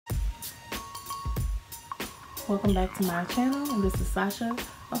welcome back to my channel, and this is Sasha,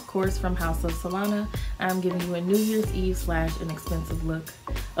 of course, from House of Solana. I'm giving you a New Year's Eve / inexpensive look,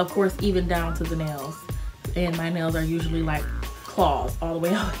 of course, even down to the nails, and my nails are usually like claws all the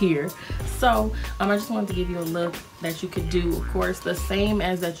way out here. So I just wanted to give you a look that you could do, of course, the same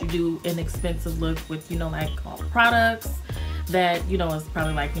as that you do an expensive look with, like all the products that, is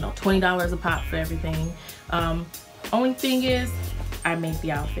probably like, $20 a pop for everything. Only thing is, I make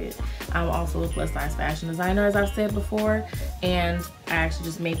the outfit. I'm also a plus size fashion designer, as I've said before, and I actually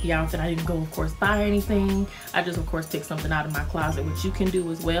just made the outfit. I didn't go, of course, buy anything. I just, of course, picked something out of my closet, which you can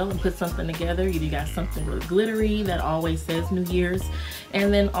do as well, and put something together. You got something really glittery that always says New Year's,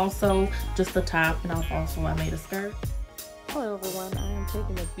 and then also just the top, and I made a skirt. Hello everyone, I am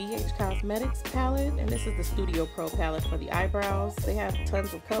taking the BH Cosmetics palette, and this is the Studio Pro palette for the eyebrows. They have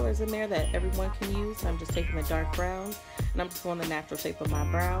tons of colors in there that everyone can use. I'm just taking the dark brown, and I'm just going the natural shape of my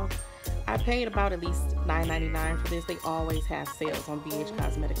brow. I paid about at least $9.99 for this. They always have sales on BH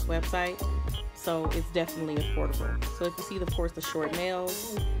Cosmetics website, so it's definitely affordable. So if you see, of course, the short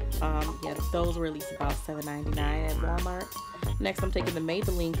nails, yeah, those were at least about $7.99 at Walmart. Next, I'm taking the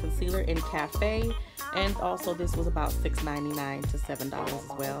Maybelline Concealer in Cafe, and also this was about $6.99 to $7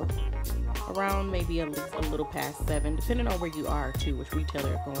 as well. Around maybe at least a little past $7, depending on where you are too, which retailer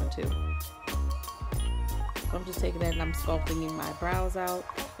you're going to. So I'm just taking that and I'm sculpting my brows out.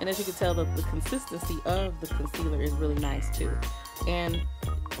 And as you can tell, the consistency of the concealer is really nice too. And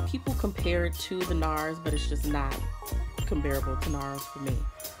people compare it to the NARS, but it's just not comparable to NARS for me.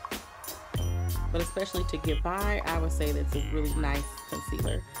 But especially to get by, I would say that's a really nice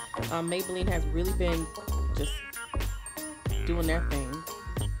concealer. Maybelline has really been just doing their thing.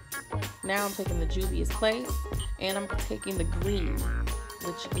 Now I'm taking the Juvia's Place, and I'm taking the green,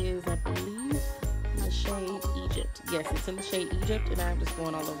 which is, I believe, in the shade Egypt. Yes, it's in the shade Egypt, and I'm just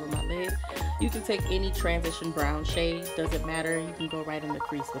going all over my lid. You can take any transition brown shade, doesn't matter. You can go right in the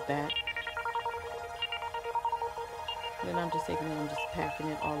crease with that. Then I'm just taking it and just packing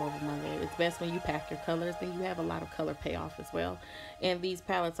it all over my lid. It's best when you pack your colors, then you have a lot of color payoff as well. And these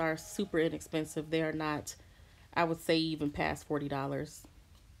palettes are super inexpensive. They are not, I would say, even past $40.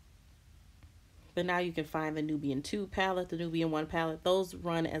 But now you can find the Nubian 2 palette, the Nubian 1 palette. Those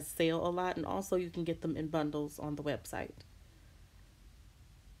run as sale a lot, and also you can get them in bundles on the website.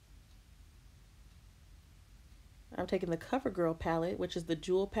 I'm taking the CoverGirl palette, which is the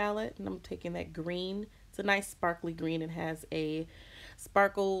Jewel palette, and I'm taking that green. It's a nice sparkly green. It has a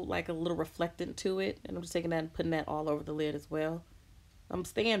sparkle, like a little reflectant to it, and I'm just taking that and putting that all over the lid as well. I'm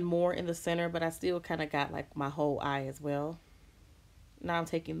staying more in the center, but I still kind of got like my whole eye as well. Now I'm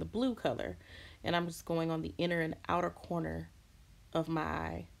taking the blue color, and I'm just going on the inner and outer corner of my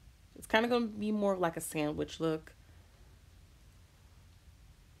eye. It's kind of going to be more like a sandwich look.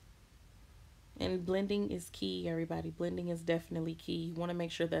 And blending is key, everybody. Blending is definitely key. You want to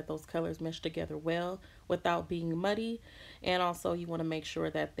make sure that those colors mesh together well without being muddy. And also you want to make sure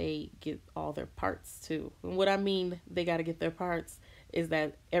that they get all their parts too. And what I mean they got to get their parts is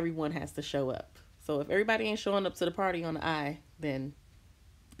that everyone has to show up. So if everybody ain't showing up to the party on the eye, then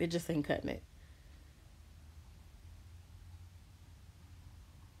it just ain't cutting it.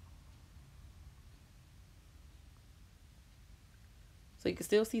 So you can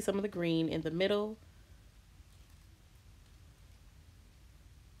still see some of the green in the middle.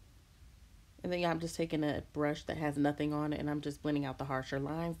 And then I'm just taking a brush that has nothing on it, and I'm just blending out the harsher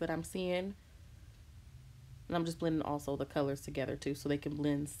lines that I'm seeing. And I'm just blending also the colors together too, so they can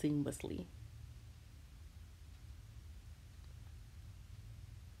blend seamlessly.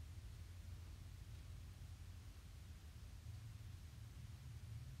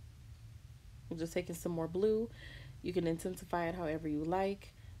 I'm just taking some more blue. You can intensify it however you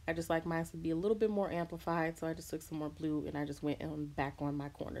like. I just like mine to be a little bit more amplified, so I just took some more blue and I just went back on my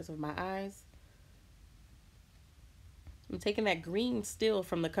corners of my eyes. I'm taking that green still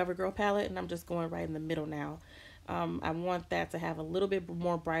from the CoverGirl palette, and I'm just going right in the middle now. I want that to have a little bit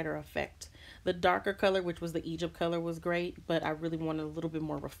more brighter effect. The darker color, which was the Egypt color, was great, but I really wanted a little bit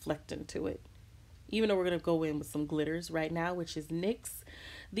more reflectant to it. Even though we're going to go in with some glitters right now, which is NYX.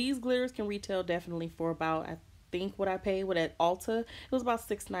 These glitters can retail definitely for about, I think what I paid with at Ulta, it was about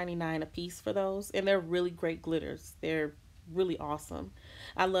 $6.99 a piece for those, and they're really great glitters. They're really awesome.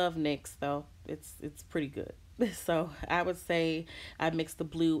 I love NYX though. It's pretty good. So I would say I mixed the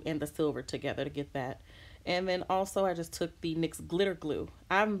blue and the silver together to get that. And then also I just took the NYX glitter glue.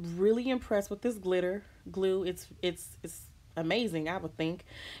 I'm really impressed with this glitter glue. It's amazing, I would think.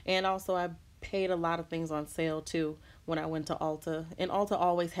 And also I paid a lot of things on sale too when I went to Ulta. And Ulta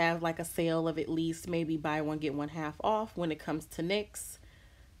always have like a sale of at least maybe buy one get one half off when it comes to NYX.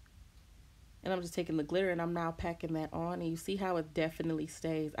 And I'm just taking the glitter and I'm now packing that on. And you see how it definitely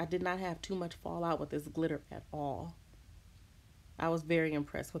stays. I did not have too much fallout with this glitter at all. I was very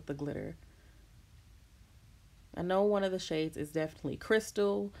impressed with the glitter. I know one of the shades is definitely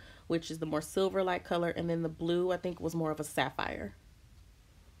Crystal, which is the more silver-like color. And then the blue, I think, was more of a sapphire.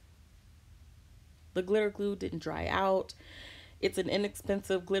 The glitter glue didn't dry out. It's an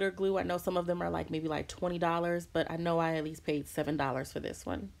inexpensive glitter glue. I know some of them are like maybe like $20, but I know I at least paid $7 for this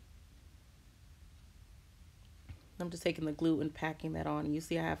one. I'm just taking the glue and packing that on. And you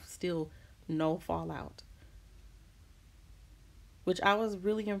see I have still no fallout. Which I was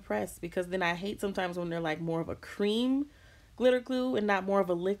really impressed, because then I hate sometimes when they're like more of a cream glitter glue and not more of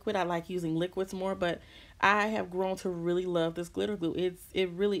a liquid. I like using liquids more, but I have grown to really love this glitter glue. It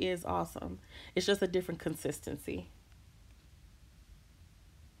really is awesome. It's just a different consistency.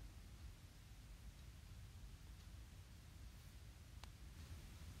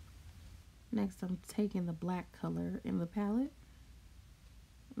 Next, I'm taking the black color in the palette,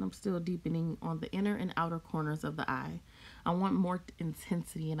 and I'm still deepening on the inner and outer corners of the eye. I want more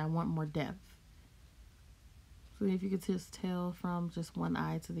intensity and I want more depth. So if you could just tell from just one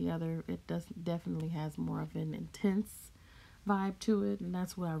eye to the other, it definitely has more of an intense vibe to it, and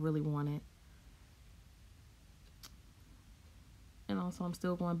that's what I really wanted. And also I'm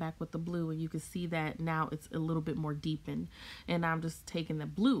still going back with the blue, and you can see that now it's a little bit more deepened. And I'm just taking the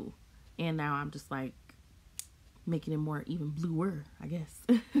blue, and now I'm just like making it more even bluer, I guess.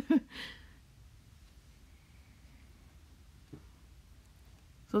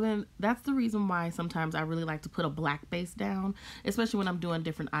 So then that's the reason why sometimes I really like to put a black base down, especially when I'm doing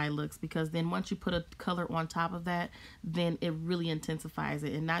different eye looks, because then once you put a color on top of that, then it really intensifies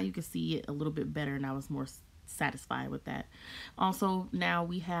it. And now you can see it a little bit better, and I was more satisfied with that. Also, now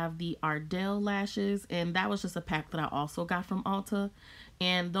we have the Ardell lashes, and that was just a pack that I also got from Ulta.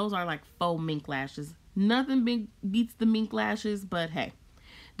 And those are like faux mink lashes. Nothing beats the mink lashes, but hey,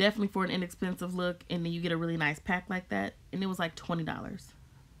 definitely for an inexpensive look, and then you get a really nice pack like that, and it was like $20.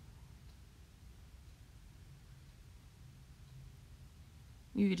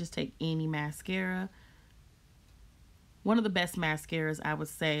 You could just take any mascara. One of the best mascaras, I would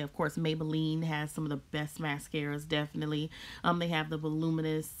say, of course, Maybelline has some of the best mascaras, definitely. They have the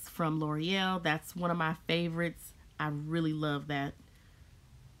Voluminous from L'Oreal. That's one of my favorites. I really love that.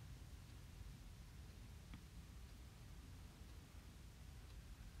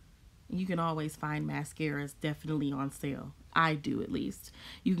 You can always find mascaras definitely on sale. I do, at least.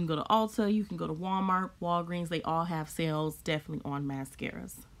 You can go to Ulta, you can go to Walmart, Walgreens. They all have sales definitely on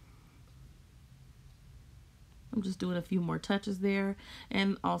mascaras. I'm just doing a few more touches there.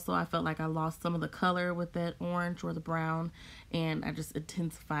 And also I felt like I lost some of the color with that orange or the brown, and I just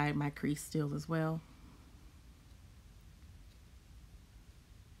intensified my crease still as well.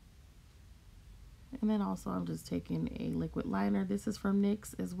 And then also I'm just taking a liquid liner. This is from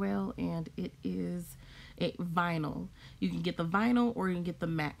NYX as well, and it is a vinyl. You can get the vinyl or you can get the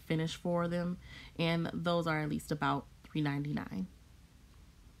matte finish for them, and those are at least about $3.99.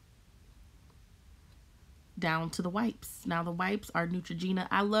 Down to the wipes. Now the wipes are Neutrogena.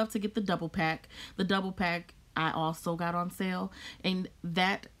 I love to get the double pack. The double pack I also got on sale, and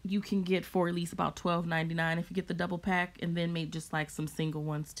that you can get for at least about $12.99 if you get the double pack, and then maybe just like some single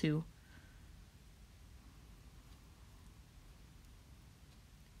ones too.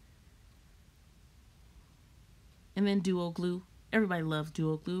 And then Duo Glue. Everybody loves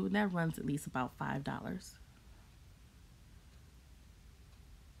Duo Glue, and that runs at least about $5.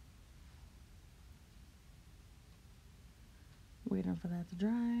 Waiting for that to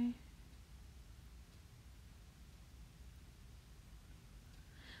dry.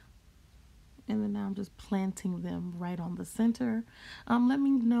 And then now I'm just planting them right on the center. Let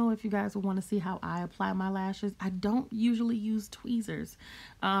me know if you guys want to see how I apply my lashes. I don't usually use tweezers.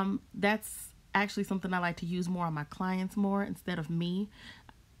 That's actually something I like to use more on my clients more instead of me.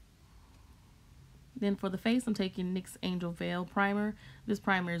 Then for the face, I'm taking NYX Angel Veil Primer. This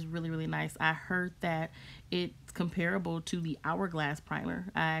primer is really, really nice. I heard that it's comparable to the Hourglass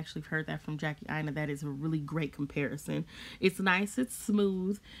Primer. I actually heard that from Jackie Aina. That is a really great comparison. It's nice. It's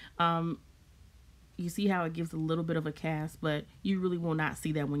smooth. You see how it gives a little bit of a cast, but you really will not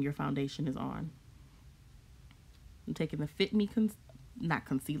see that when your foundation is on. I'm taking the Fit Me not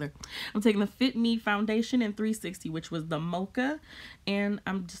concealer. I'm taking the Fit Me foundation in 360, which was the Mocha, and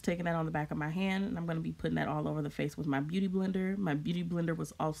I'm just taking that on the back of my hand, and I'm going to be putting that all over the face with my beauty blender. My beauty blender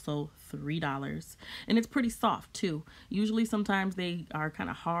was also $3, and it's pretty soft too. Usually sometimes they are kind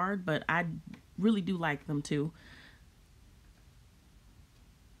of hard, but I really do like them too.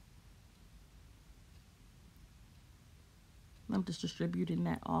 I'm just distributing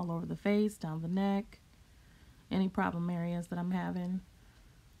that all over the face, down the neck, any problem areas that I'm having.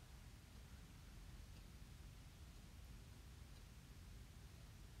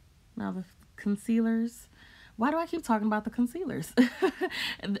 Now the concealers. Why do I keep talking about the concealers?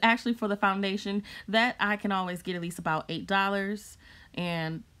 Actually, for the foundation, that I can always get at least about $8.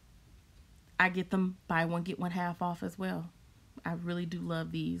 And I get them buy one, get one half off as well. I really do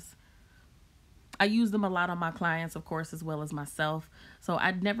love these. I use them a lot on my clients, of course, as well as myself. So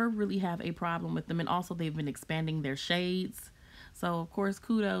I never really have a problem with them. And also, they've been expanding their shades. So, of course,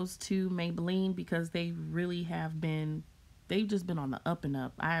 kudos to Maybelline, because they really have been, they've just been on the up and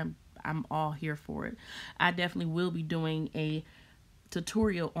up. I'm all here for it. I definitely will be doing a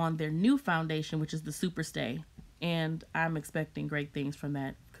tutorial on their new foundation, which is the Superstay. And I'm expecting great things from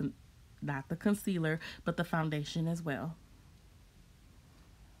that. Not the concealer, but the foundation as well.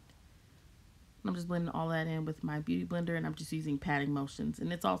 I'm just blending all that in with my beauty blender, and I'm just using patting motions.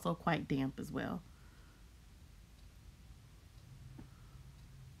 And it's also quite damp as well.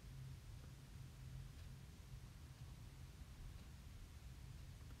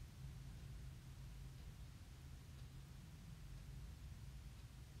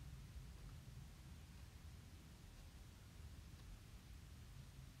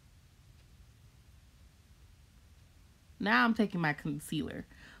 Now I'm taking my concealer,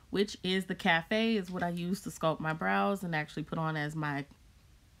 which is the Cafe, is what I use to sculpt my brows and actually put on as my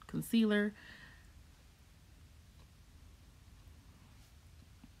concealer.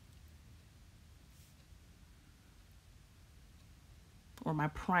 Or my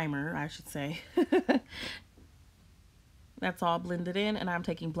primer, I should say. That's all blended in, and I'm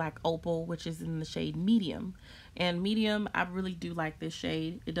taking Black Opal, which is in the shade Medium. And Medium, I really do like this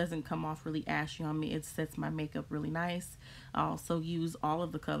shade. It doesn't come off really ashy on me. It sets my makeup really nice. I also use all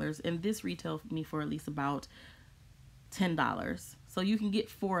of the colors, and this retailed me for at least about $10. So you can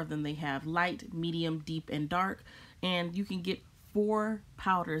get 4 of them. They have light, medium, deep, and dark. And you can get 4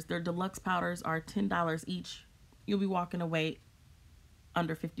 powders. Their deluxe powders are $10 each. You'll be walking away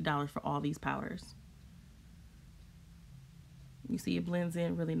under $50 for all these powders. You see it blends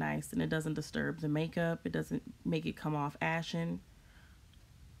in really nice, and it doesn't disturb the makeup. It doesn't make it come off ashen.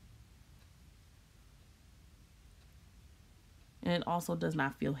 And it also does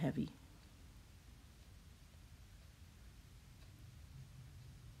not feel heavy.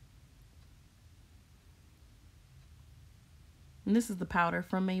 And this is the powder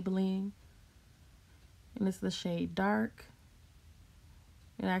from Maybelline. And this is the shade Dark.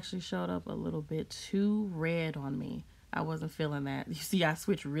 It actually showed up a little bit too red on me. I wasn't feeling that. You see, I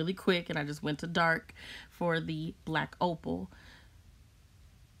switched really quick and I just went to dark for the Black Opal.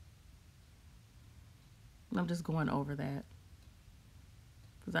 I'm just going over that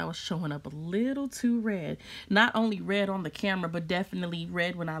because I was showing up a little too red. Not only red on the camera, but definitely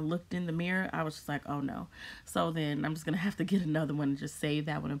red when I looked in the mirror. I was just like, oh no. So then I'm just going to have to get another one and just save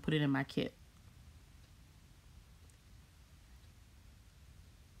that one and put it in my kit.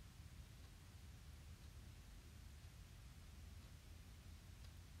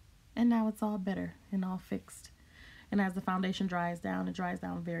 And now it's all better and all fixed. And as the foundation dries down, it dries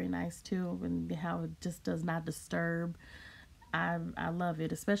down very nice too. And how it just does not disturb. I love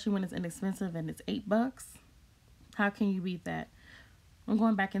it, especially when it's inexpensive and it's $8. How can you beat that? I'm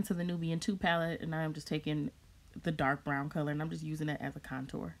going back into the Nubian 2 palette, and I'm just taking the dark brown color, and I'm just using it as a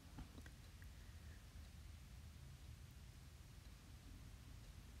contour.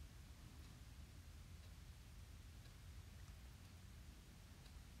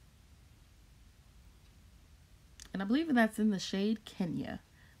 And I believe that's in the shade Kenya.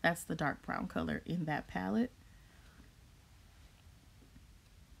 That's the dark brown color in that palette.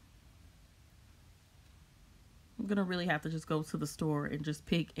 I'm going to really have to just go to the store and just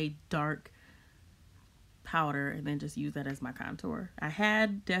pick a dark powder and then just use that as my contour. I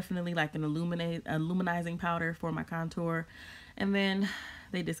had definitely like an illuminizing powder for my contour, and then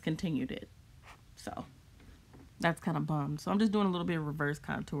they discontinued it. So that's kind of bummed. So I'm just doing a little bit of reverse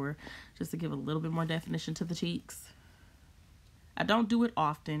contour just to give a little bit more definition to the cheeks. I don't do it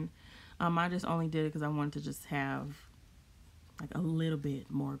often. I just only did it because I wanted to just have like a little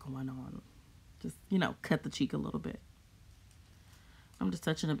bit more going on. Just, you know, cut the cheek a little bit. I'm just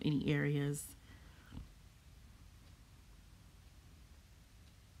touching up any areas.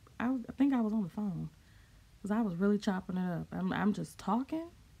 I think I was on the phone because I was really chopping it up. I'm just talking.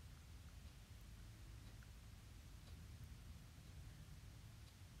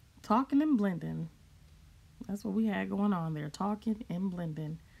 Talking and blending. That's what we had going on there. Talking and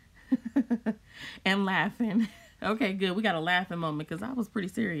blending. And laughing. Okay, good. We got a laughing moment because I was pretty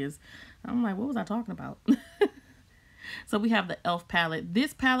serious. I'm like, what was I talking about? So we have the e.l.f. palette.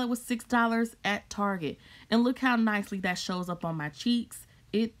 This palette was $6 at Target. And look how nicely that shows up on my cheeks.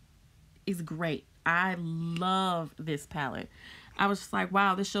 It is great. I love this palette. I was just like,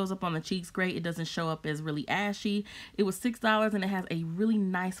 wow, this shows up on the cheeks great. It doesn't show up as really ashy. It was $6 and it has a really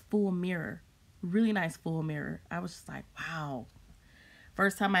nice full mirror. Really nice full mirror. I was just like, wow.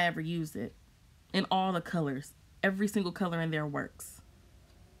 First time I ever used it. In all the colors. Every single color in there works.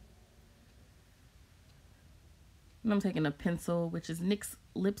 And I'm taking a pencil, which is NYX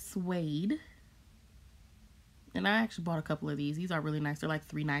Lip Suede. And I actually bought a couple of these. These are really nice. They're like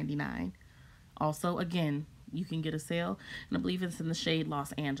 $3.99. Also, again, you can get a sale. And I believe it's in the shade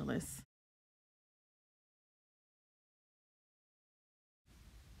Los Angeles.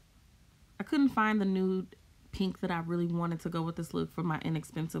 I couldn't find the nude pink that I really wanted to go with this look for my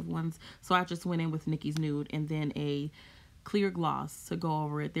inexpensive ones. So I just went in with Nikki's Nude and then a clear gloss to go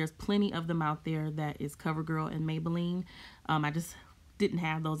over it. There's plenty of them out there that is CoverGirl and Maybelline. I just didn't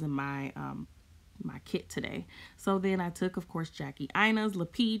have those in my my kit today. So then I took, of course, Jackie Aina's La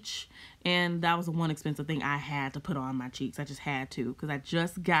Peach, and that was the one expensive thing I had to put on my cheeks. I just had to because I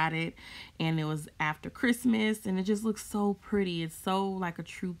just got it and it was after Christmas and it just looks so pretty. It's so like a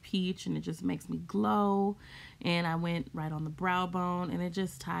true peach and it just makes me glow. And I went right on the brow bone and it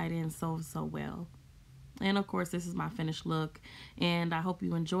just tied in so well. And of course, this is my finished look and I hope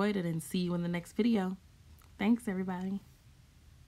you enjoyed it and see you in the next video. Thanks, everybody.